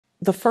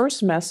The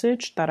first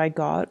message that I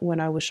got when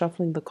I was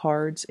shuffling the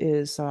cards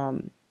is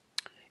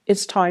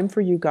it's time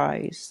for you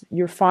guys.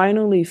 You're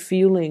finally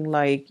feeling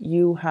like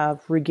you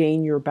have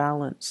regained your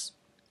balance.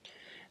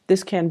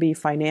 This can be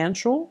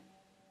financial,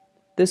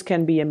 this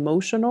can be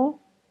emotional,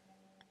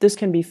 this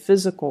can be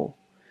physical.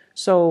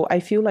 So I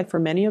feel like for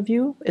many of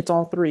you, it's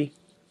all three.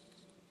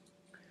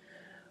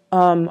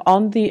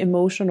 On the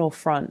emotional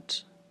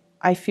front,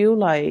 I feel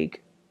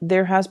like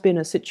there has been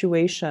a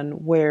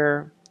situation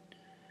where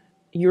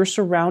you're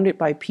surrounded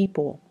by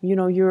people. You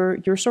know,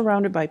 you're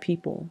surrounded by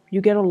people.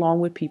 You get along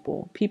with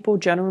people. People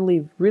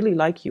generally really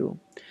like you.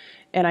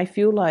 And I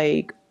feel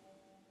like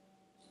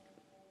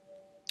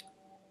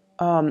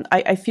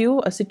I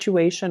feel a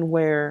situation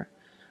where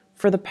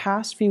for the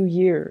past few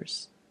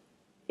years,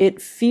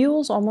 it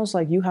feels almost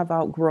like you have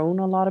outgrown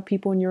a lot of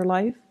people in your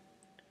life.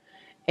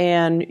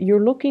 And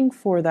you're looking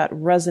for that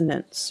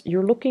resonance.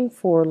 You're looking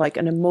for like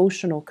an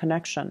emotional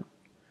connection.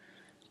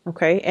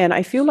 Okay, and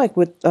I feel like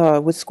with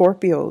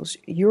Scorpios,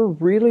 you're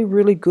really,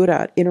 really good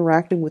at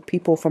interacting with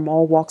people from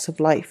all walks of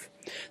life.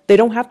 They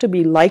don't have to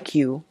be like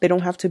you. They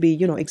don't have to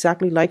be,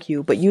 exactly like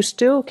you, but you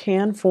still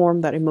can form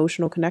that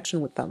emotional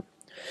connection with them.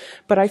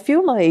 But I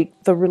feel like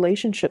the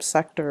relationship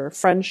sector,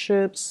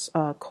 friendships,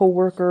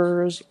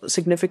 co-workers,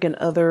 significant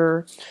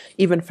other,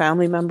 even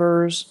family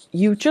members,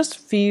 you just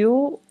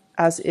feel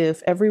as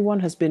if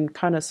everyone has been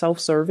kind of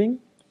self-serving.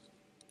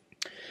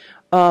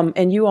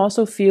 And you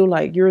also feel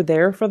like you're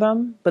there for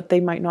them, but they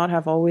might not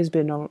have always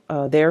been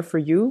there for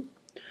you.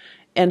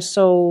 And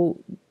so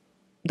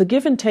the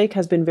give and take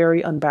has been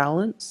very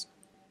unbalanced.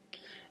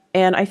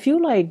 And I feel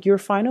like you're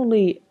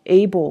finally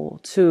able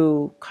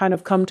to kind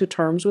of come to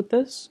terms with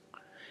this.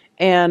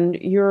 And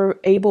you're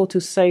able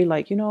to say,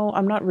 like,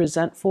 I'm not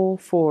resentful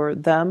for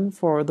them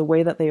for the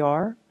way that they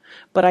are,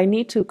 but I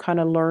need to kind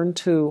of learn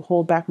to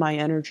hold back my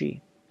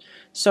energy.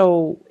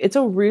 So it's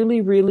a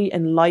really, really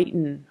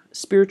enlightened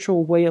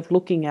spiritual way of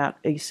looking at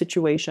a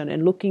situation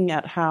and looking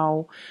at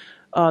how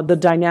the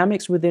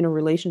dynamics within a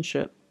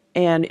relationship.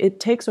 And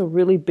it takes a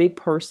really big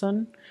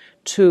person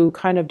to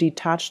kind of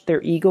detach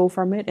their ego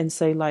from it and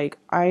say, like,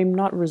 I'm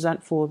not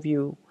resentful of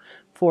you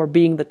for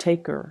being the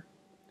taker.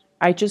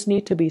 I just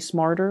need to be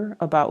smarter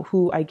about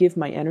who I give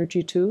my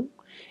energy to.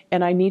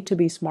 And I need to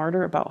be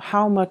smarter about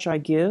how much I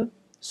give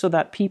so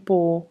that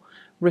people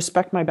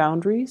respect my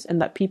boundaries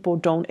and that people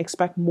don't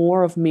expect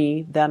more of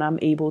me than I'm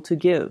able to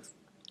give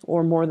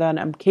or more than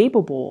I'm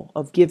capable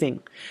of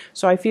giving.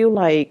 So I feel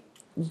like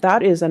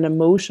that is an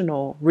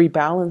emotional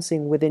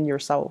rebalancing within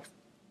yourself.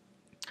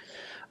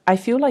 I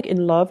feel like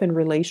in love and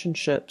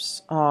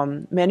relationships,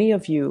 many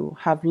of you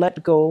have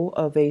let go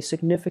of a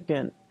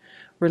significant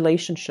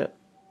relationship.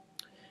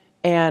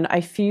 And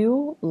I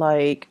feel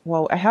like,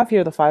 well, I have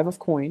here the Five of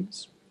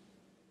Coins.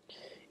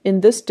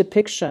 In this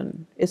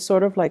depiction, it's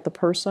sort of like the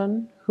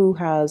person who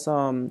has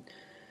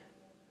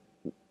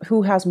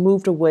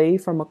moved away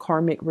from a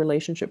karmic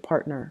relationship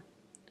partner.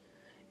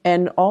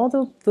 And all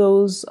of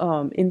those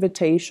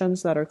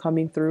invitations that are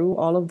coming through,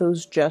 all of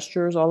those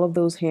gestures, all of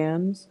those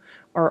hands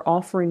are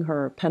offering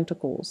her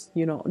pentacles,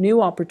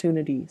 new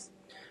opportunities.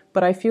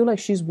 But I feel like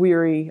she's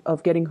weary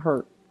of getting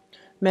hurt.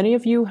 Many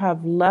of you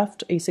have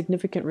left a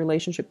significant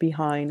relationship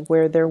behind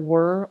where there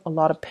were a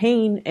lot of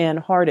pain and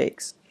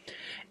heartaches.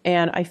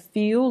 And I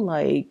feel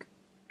like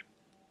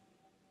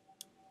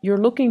you're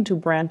looking to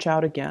branch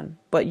out again,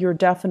 but you're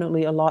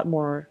definitely a lot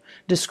more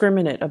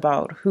discriminate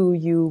about who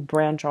you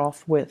branch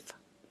off with.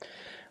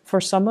 For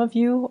some of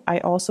you, I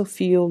also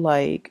feel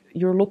like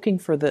you're looking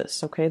for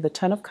this, okay? The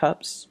Ten of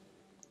Cups.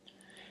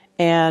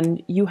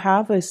 And you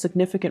have a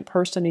significant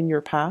person in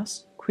your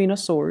past, Queen of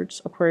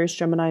Swords, Aquarius,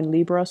 Gemini, and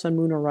Libra, Sun,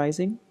 Moon, or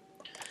Rising.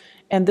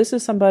 And this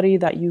is somebody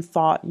that you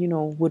thought,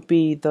 would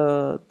be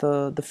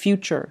the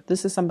future.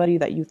 This is somebody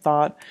that you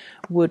thought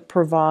would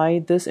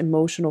provide this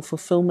emotional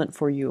fulfillment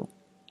for you.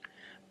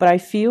 But I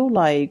feel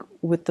like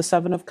with the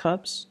Seven of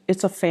Cups,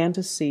 it's a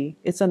fantasy,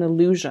 it's an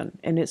illusion,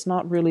 and it's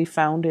not really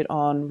founded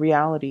on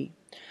reality.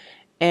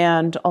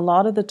 And a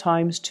lot of the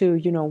times too,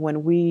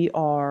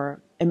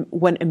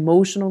 when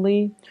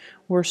emotionally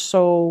we're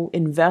so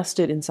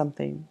invested in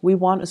something, we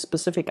want a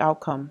specific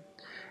outcome.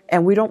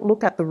 And we don't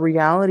look at the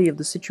reality of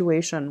the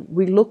situation.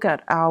 We look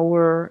at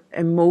our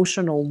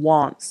emotional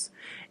wants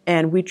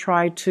and we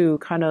try to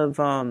kind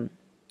of,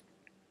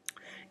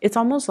 it's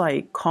almost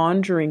like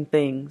conjuring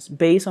things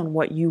based on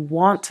what you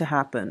want to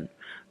happen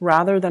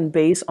rather than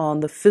based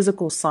on the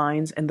physical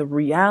signs and the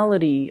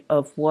reality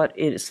of what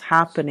is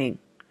happening.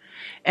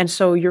 And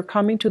so you're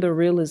coming to the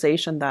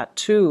realization that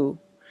too,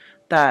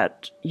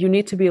 that you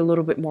need to be a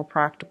little bit more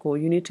practical.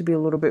 You need to be a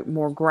little bit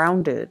more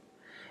grounded.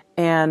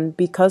 And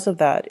because of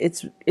that,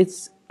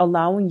 it's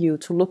allowing you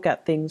to look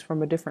at things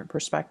from a different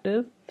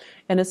perspective.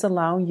 And it's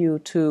allowing you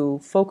to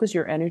focus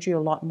your energy a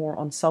lot more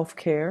on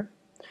self-care.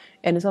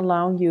 And it's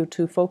allowing you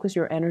to focus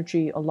your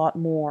energy a lot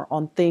more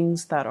on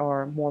things that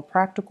are more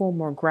practical,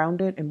 more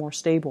grounded, and more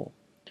stable.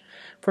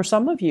 For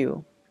some of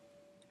you,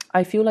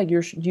 I feel like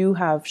you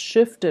have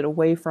shifted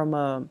away from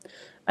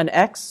an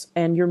ex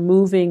and you're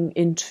moving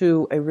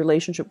into a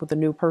relationship with a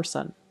new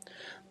person.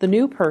 The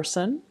new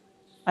person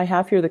I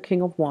have here the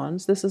King of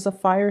Wands. This is a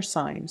fire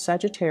sign,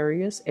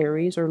 Sagittarius,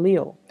 Aries, or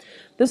Leo.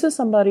 This is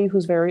somebody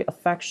who's very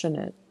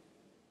affectionate.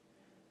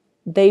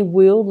 They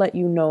will let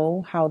you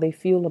know how they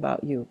feel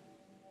about you.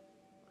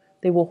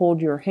 They will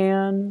hold your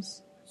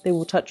hands. They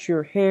will touch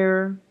your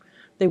hair.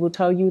 They will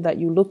tell you that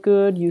you look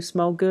good, you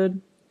smell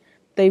good.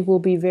 They will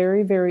be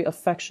very, very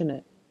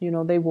affectionate. You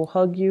know, they will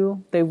hug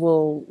you. They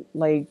will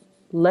like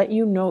let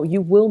you know,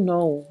 you will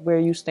know where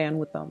you stand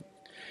with them.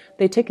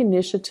 They take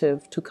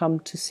initiative to come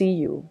to see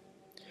you.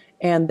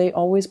 And they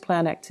always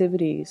plan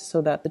activities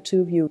so that the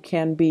two of you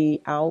can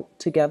be out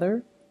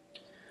together.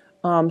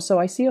 So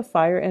I see a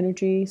fire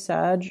energy,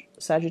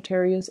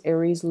 Sagittarius,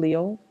 Aries,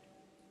 Leo.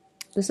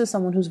 This is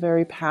someone who's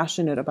very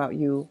passionate about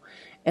you.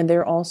 And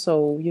they're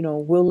also, you know,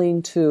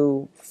 willing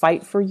to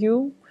fight for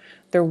you.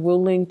 They're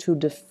willing to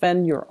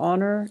defend your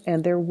honor.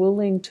 And they're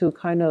willing to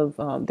kind of,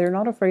 they're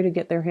not afraid to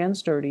get their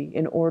hands dirty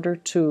in order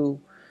to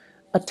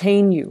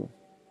attain you.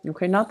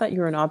 Okay, not that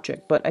you're an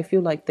object, but I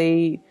feel like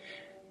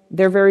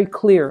they're very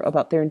clear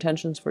about their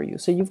intentions for you.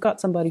 So you've got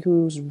somebody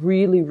who's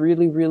really,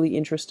 really, really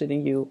interested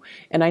in you.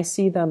 And I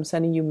see them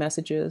sending you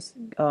messages,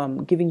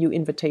 giving you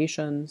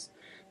invitations,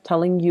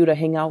 telling you to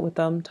hang out with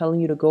them, telling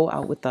you to go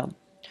out with them.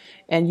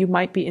 And you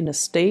might be in a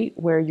state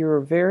where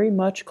you're very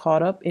much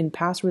caught up in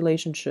past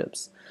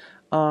relationships,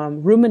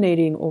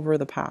 ruminating over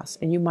the past.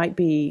 And you might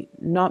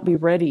not be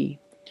ready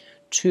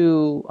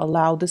to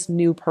allow this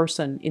new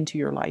person into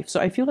your life. So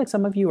I feel like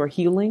some of you are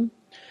healing.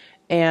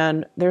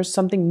 And there's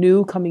something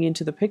new coming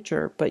into the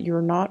picture, but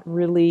you're not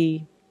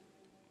ready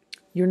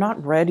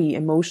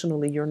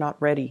emotionally. You're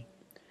not ready.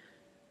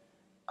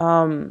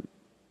 I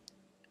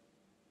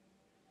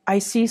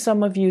see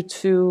some of you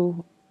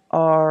too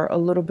are a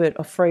little bit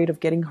afraid of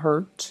getting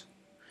hurt,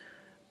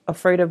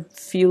 afraid of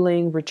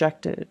feeling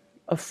rejected,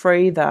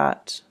 afraid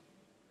that,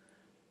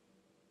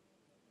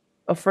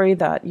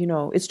 you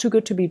know, it's too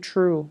good to be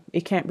true.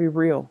 It can't be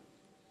real.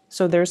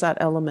 So there's that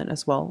element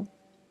as well.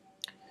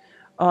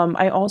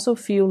 I also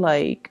feel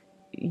like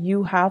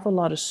you have a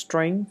lot of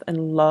strength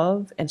and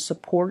love and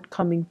support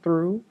coming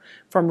through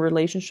from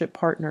relationship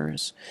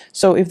partners.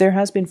 So if there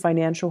has been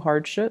financial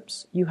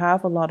hardships, you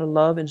have a lot of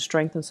love and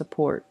strength and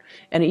support,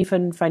 and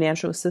even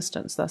financial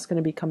assistance that's going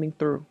to be coming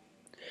through.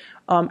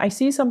 I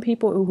see some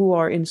people who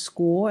are in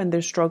school and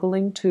they're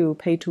struggling to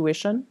pay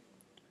tuition.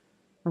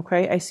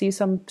 Okay, I see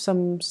some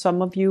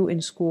of you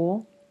in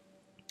school,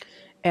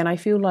 and I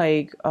feel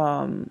like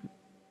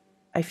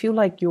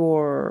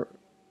you're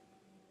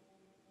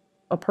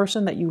a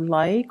person that you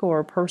like or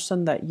a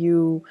person that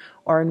you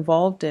are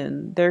involved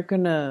in.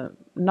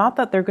 Not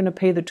that they're gonna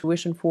pay the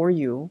tuition for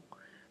you.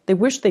 They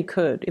wish they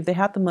could. If they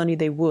had the money,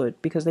 they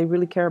would, because they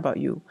really care about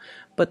you.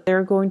 But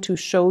they're going to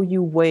show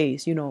you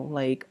ways, you know,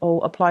 like, oh,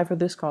 apply for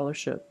this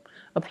scholarship,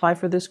 apply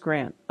for this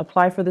grant,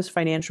 apply for this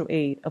financial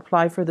aid,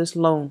 apply for this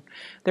loan.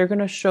 They're going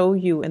to show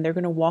you and they're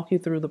going to walk you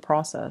through the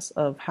process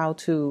of how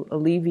to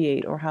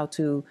alleviate or how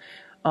to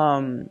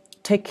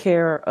take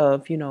care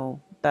of, you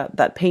know,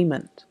 that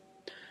payment.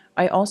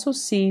 I also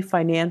see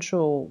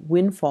financial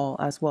windfall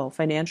as well,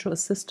 financial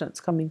assistance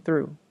coming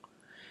through.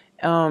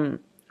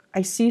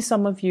 I see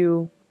some of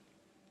you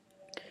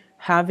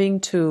having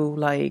to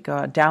like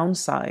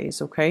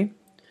downsize, okay?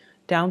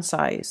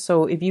 Downsize.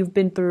 So if you've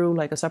been through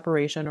like a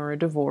separation or a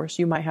divorce,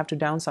 you might have to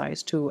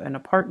downsize to an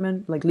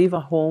apartment, like leave a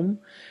home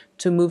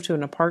to move to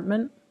an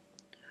apartment.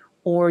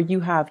 Or you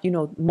have, you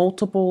know,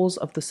 multiples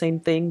of the same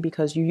thing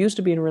because you used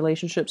to be in a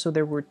relationship, so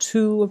there were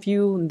two of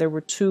you and there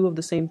were two of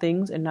the same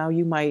things, and now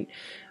you might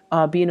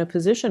be in a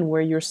position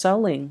where you're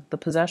selling the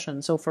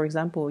possession. So for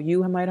example,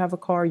 you might have a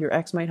car, your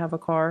ex might have a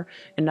car,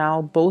 and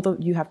now both of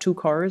you have two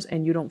cars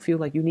and you don't feel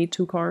like you need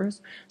two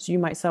cars. So you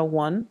might sell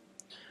one.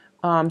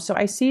 So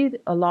I see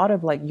a lot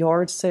of like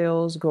yard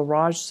sales,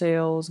 garage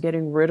sales,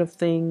 getting rid of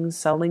things,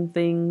 selling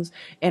things,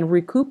 and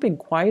recouping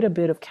quite a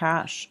bit of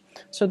cash.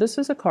 So this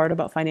is a card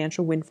about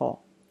financial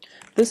windfall.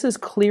 This is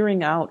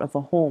clearing out of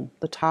a home.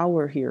 The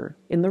Tower here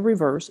in the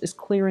reverse is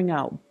clearing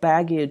out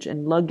baggage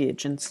and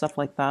luggage and stuff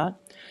like that.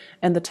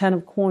 And the Ten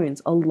of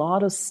Coins, a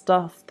lot of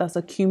stuff that's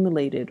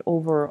accumulated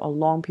over a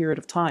long period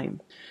of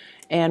time.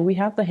 And we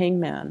have the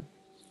Hangman,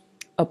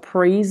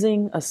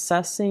 appraising,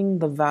 assessing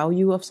the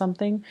value of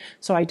something.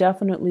 So I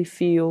definitely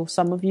feel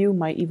some of you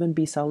might even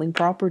be selling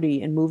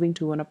property and moving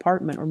to an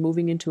apartment or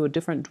moving into a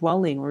different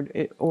dwelling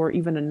or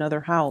even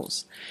another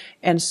house.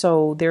 And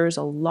so there's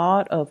a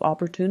lot of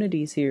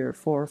opportunities here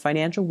for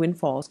financial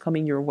windfalls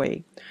coming your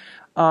way.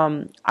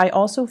 I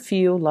also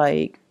feel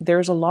like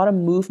there's a lot of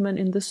movement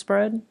in this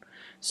spread.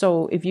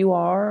 So if you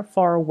are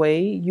far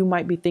away, you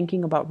might be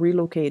thinking about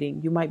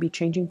relocating. You might be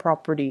changing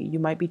property. You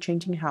might be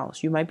changing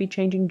house. You might be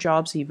changing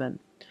jobs even.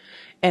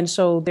 And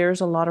so there's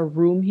a lot of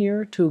room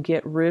here to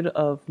get rid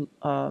of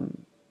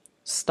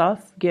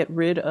stuff, get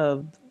rid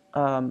of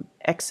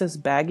excess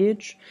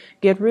baggage,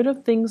 get rid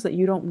of things that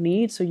you don't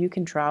need so you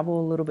can travel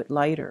a little bit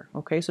lighter.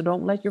 Okay, so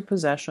don't let your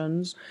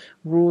possessions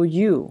rule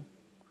you.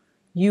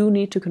 You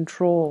need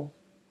to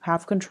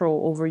have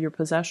control over your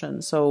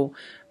possessions. So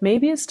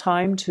maybe it's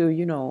time to,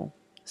 you know,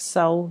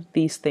 sell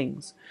these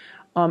things.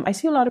 I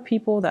see a lot of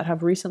people that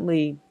have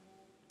recently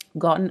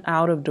gotten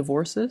out of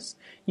divorces.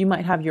 You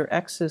might have your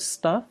ex's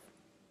stuff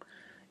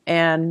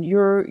and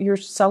you're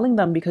selling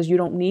them because you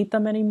don't need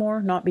them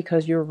anymore, not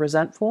because you're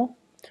resentful,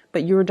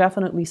 but you're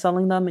definitely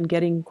selling them and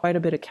getting quite a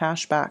bit of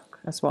cash back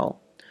as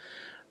well.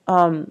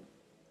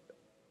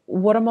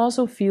 What I'm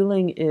also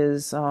feeling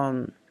is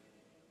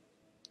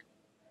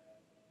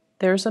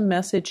there's a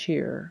message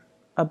here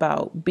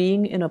about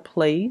being in a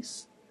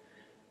place.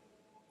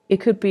 It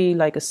could be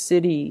like a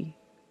city,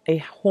 a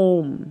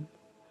home,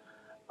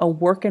 a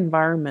work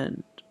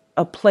environment,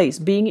 a place,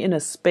 being in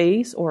a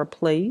space or a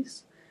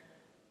place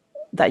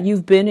that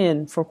you've been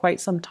in for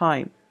quite some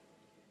time.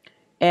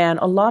 And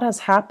a lot has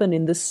happened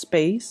in this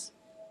space,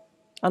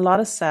 a lot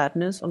of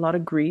sadness, a lot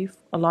of grief,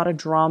 a lot of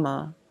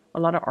drama, a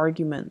lot of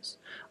arguments,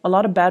 a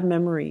lot of bad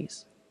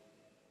memories.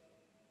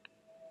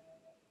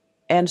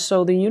 And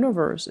so the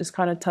universe is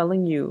kind of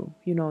telling you,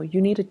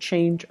 you need a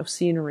change of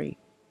scenery.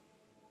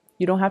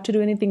 You don't have to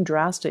do anything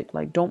drastic,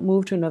 like don't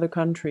move to another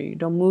country,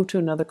 don't move to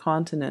another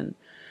continent,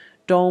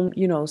 don't,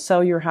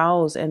 sell your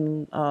house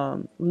and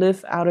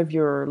live out of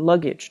your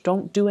luggage.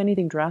 Don't do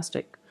anything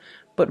drastic,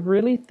 but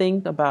really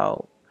think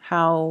about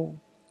how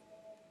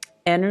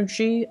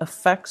energy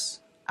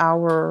affects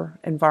our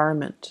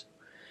environment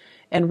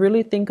and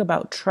really think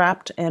about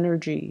trapped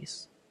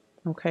energies.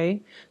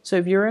 Okay, so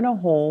if you're in a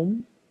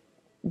home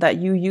that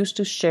you used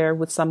to share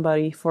with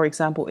somebody, for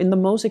example, in the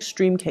most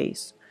extreme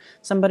case,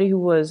 somebody who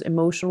was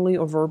emotionally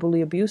or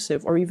verbally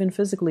abusive or even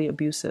physically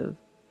abusive,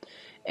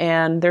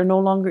 and they're no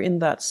longer in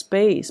that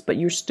space, but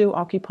you're still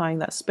occupying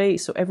that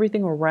space. So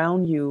everything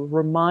around you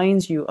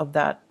reminds you of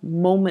that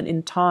moment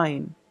in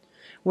time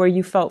where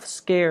you felt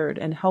scared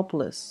and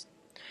helpless.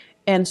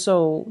 And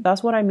so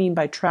that's what I mean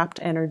by trapped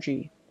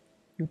energy.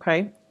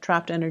 Okay?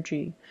 Trapped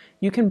energy.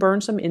 You can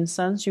burn some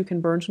incense, you can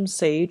burn some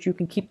sage, you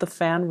can keep the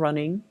fan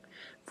running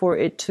for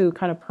it to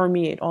kind of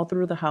permeate all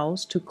through the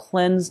house to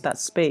cleanse that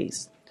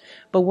space.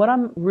 But what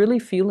I'm really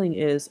feeling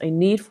is a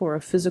need for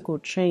a physical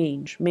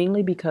change,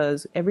 mainly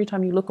because every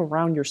time you look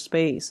around your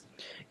space,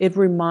 it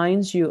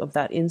reminds you of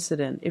that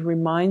incident. It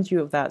reminds you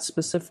of that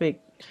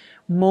specific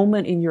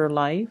moment in your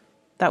life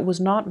that was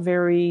not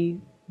very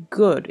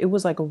good. It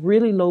was like a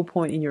really low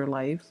point in your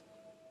life,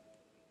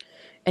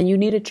 and you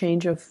need a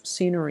change of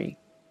scenery.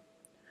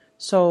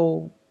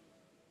 So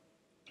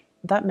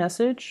that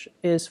message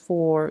is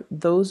for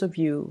those of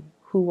you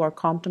who are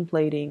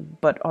contemplating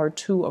but are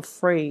too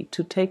afraid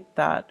to take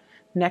that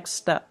next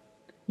step.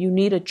 You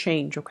need a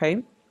change,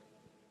 okay?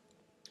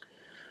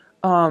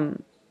 The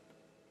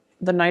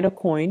Knight of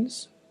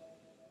Coins,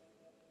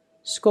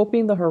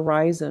 scoping the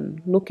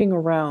horizon, looking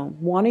around,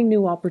 wanting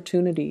new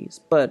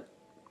opportunities, but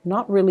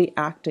not really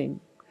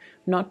acting,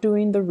 not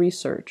doing the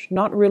research,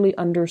 not really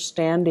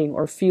understanding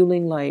or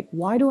feeling like,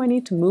 why do I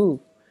need to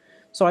move?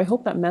 So I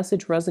hope that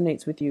message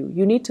resonates with you.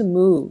 You need to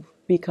move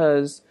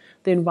because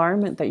the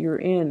environment that you're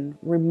in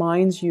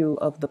reminds you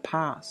of the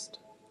past.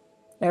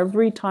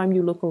 Every time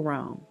you look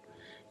around,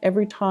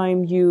 every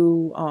time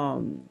you,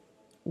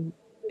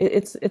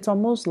 it's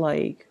almost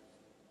like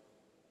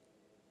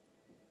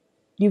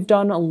you've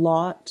done a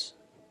lot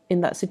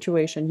in that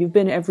situation. You've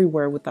been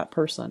everywhere with that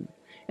person.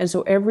 And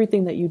so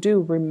everything that you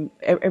do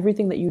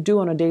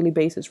on a daily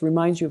basis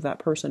reminds you of that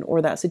person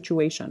or that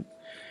situation.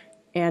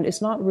 And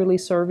it's not really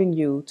serving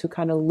you to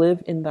kind of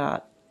live in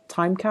that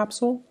time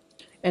capsule.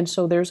 And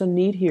so there's a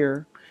need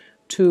here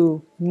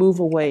to move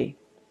away.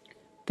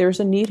 There's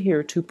a need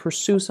here to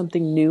pursue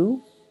something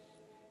new.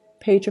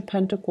 Page of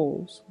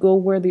Pentacles, go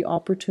where the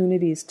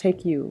opportunities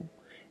take you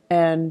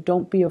and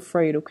don't be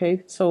afraid,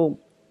 okay? So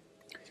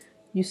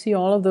you see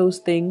all of those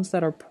things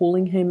that are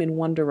pulling him in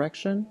one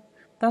direction?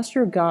 That's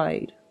your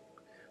guide.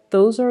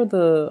 Those are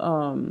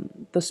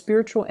the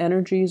spiritual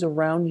energies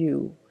around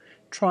you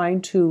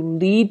trying to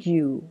lead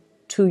you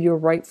to your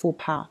rightful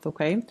path,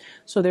 okay?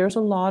 So there's a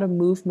lot of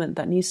movement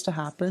that needs to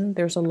happen.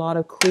 There's a lot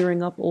of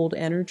clearing up old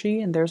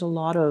energy, and there's a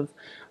lot of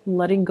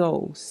letting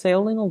go,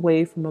 sailing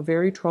away from a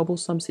very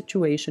troublesome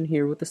situation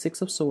here with the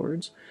Six of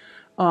Swords.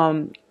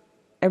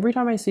 Every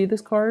time I see this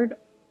card,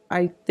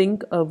 I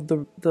think of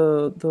the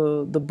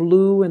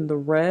blue and the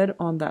red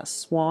on that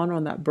swan,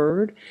 on that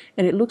bird,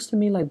 and it looks to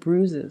me like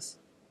bruises.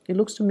 It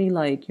looks to me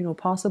like,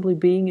 possibly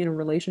being in a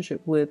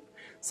relationship with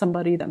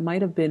somebody that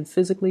might have been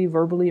physically,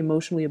 verbally,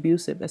 emotionally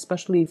abusive,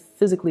 especially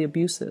physically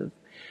abusive,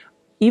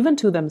 even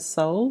to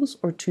themselves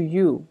or to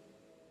you.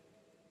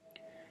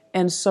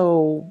 And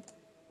so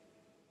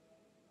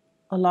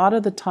a lot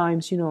of the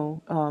times,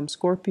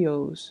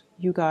 Scorpios,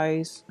 you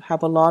guys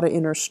have a lot of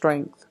inner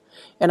strength.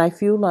 And I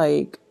feel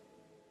like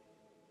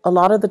a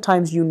lot of the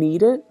times you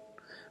need it,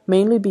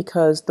 mainly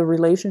because the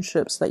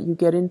relationships that you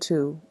get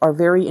into are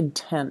very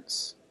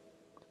intense.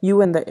 You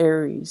and the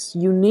Aries,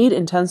 you need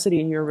intensity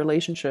in your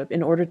relationship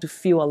in order to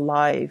feel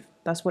alive.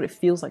 That's what it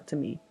feels like to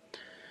me.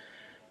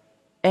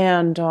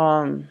 And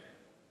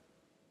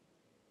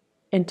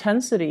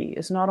intensity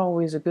is not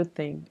always a good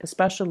thing,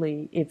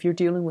 especially if you're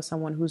dealing with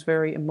someone who's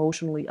very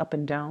emotionally up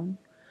and down.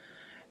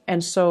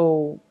 And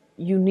so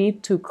you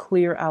need to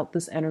clear out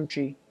this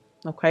energy,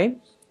 okay?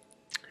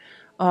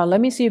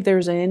 Let me see if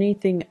there's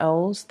anything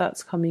else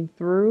that's coming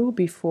through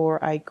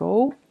before I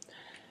go.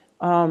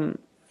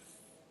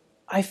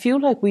 I feel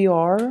like we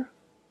are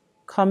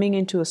coming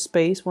into a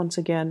space once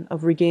again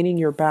of regaining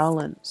your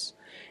balance.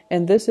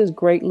 And this is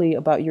greatly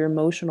about your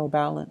emotional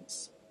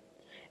balance.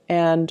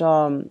 And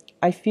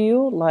I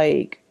feel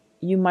like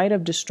you might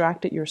have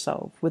distracted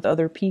yourself with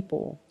other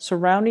people,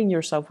 surrounding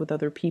yourself with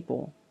other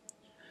people.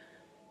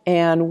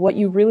 And what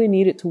you really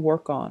needed to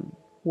work on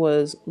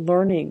was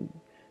learning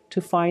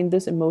to find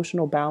this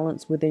emotional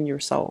balance within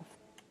yourself.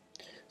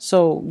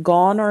 So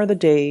gone are the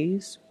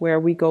days where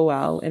we go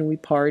out and we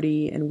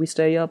party and we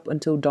stay up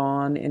until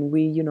dawn and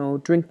we,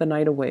 drink the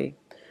night away.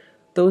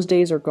 Those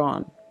days are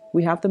gone.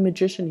 We have the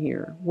magician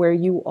here where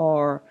you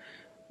are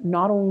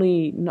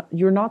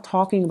you're not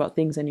talking about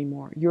things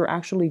anymore. You're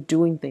actually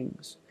doing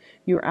things.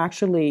 You're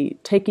actually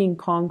taking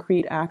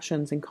concrete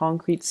actions and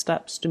concrete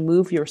steps to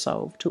move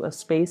yourself to a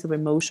space of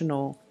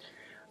emotional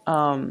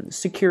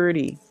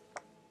security.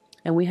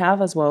 And we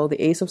have as well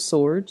the Ace of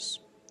Swords.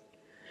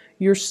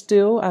 You're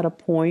still at a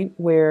point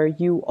where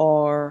you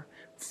are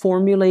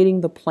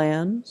formulating the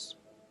plans.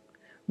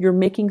 You're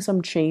making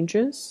some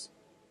changes.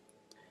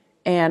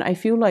 And I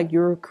feel like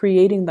you're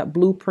creating that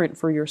blueprint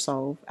for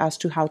yourself as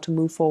to how to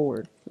move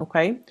forward.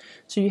 Okay?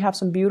 So you have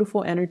some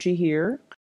beautiful energy here.